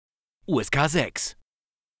USK 6.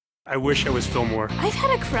 I wish I was Fillmore. I've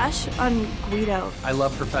had a crush on Guido. I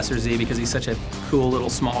love Professor Z because he's such a cool little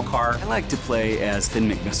small car. I like to play as Finn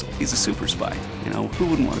McMissile. He's a super spy. You know, who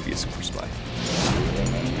wouldn't want to be a super spy?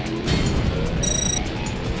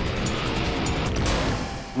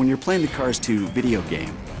 When you're playing the Cars 2 video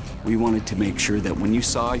game, we wanted to make sure that when you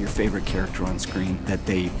saw your favorite character on screen, that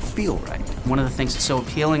they feel right. One of the things that's so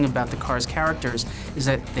appealing about the Cars characters is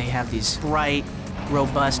that they have these bright,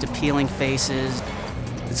 robust, appealing faces.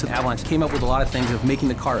 Avalanche came up with a lot of things of making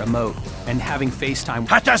the car emote and having FaceTime.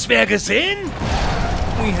 Hat das wer gesehen?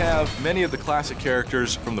 We have many of the classic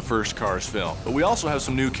characters from the first Cars film, but we also have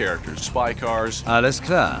some new characters, spy cars. Alles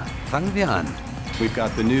klar, fangen wir an. We've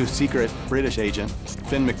got the new secret British agent,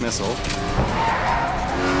 Finn McMissile.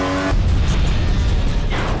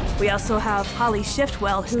 We also have Holly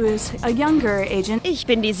Shiftwell, who is a younger agent. Ich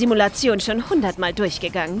bin die Simulation schon 100-mal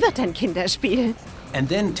durchgegangen. Wird ein Kinderspiel. And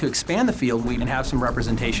then to expand the field, we can have some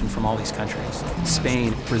representation from all these countries.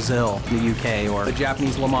 Spain, Brazil, the UK, or the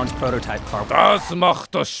Japanese Le Mans prototype car. Das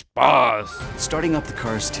macht doch Spaß. Starting up the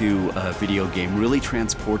Cars 2 video game really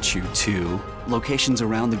transports you to locations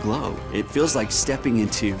around the globe. It feels like stepping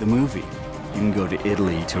into the movie. You can go to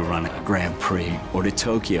Italy to run a Grand Prix, or to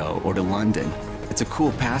Tokyo, or to London. It's a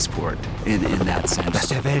cool passport in that sense. Dass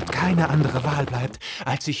der Welt keine andere Wahl bleibt,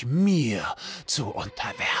 als sich mir zu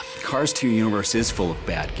unterwerfen. Cars 2 universe is full of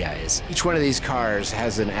bad guys. Each one of these cars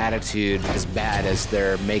has an attitude as bad as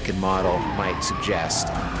their make and model might suggest.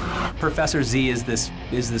 Professor Z is this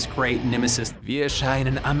great nemesis. Wir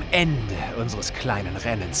scheinen am Ende unseres kleinen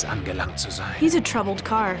Rennens angelangt zu sein. He's a troubled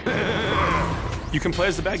car. You can play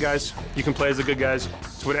as the bad guys. You can play as the good guys.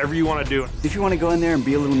 It's whatever you want to do. If you want to go in there and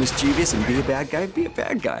be a little mischievous and be a bad guy, be a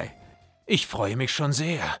bad guy. Ich freue mich schon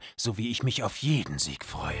sehr, so wie ich mich auf jeden Sieg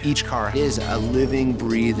freue. Each car is a living,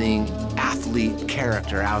 breathing athlete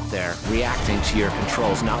character out there reacting to your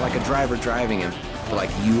controls, not like a driver driving him, but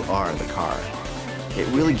like you are the car. It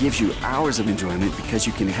really gives you hours of enjoyment because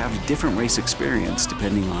you can have a different race experience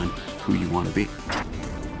depending on who you want to be.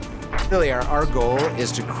 Really, our goal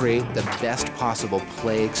is to create the best possible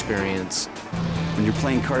play experience. When you're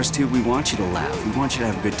playing Cars 2, we want you to laugh. We want you to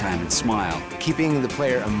have a good time and smile. Keeping the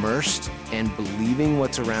player immersed and believing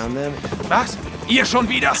what's around them. Was? Ihr schon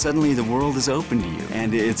wieder? Suddenly the world is open to you,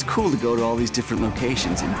 and it's cool to go to all these different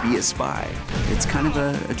locations and be a spy. It's kind of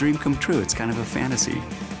a dream come true. It's kind of a fantasy.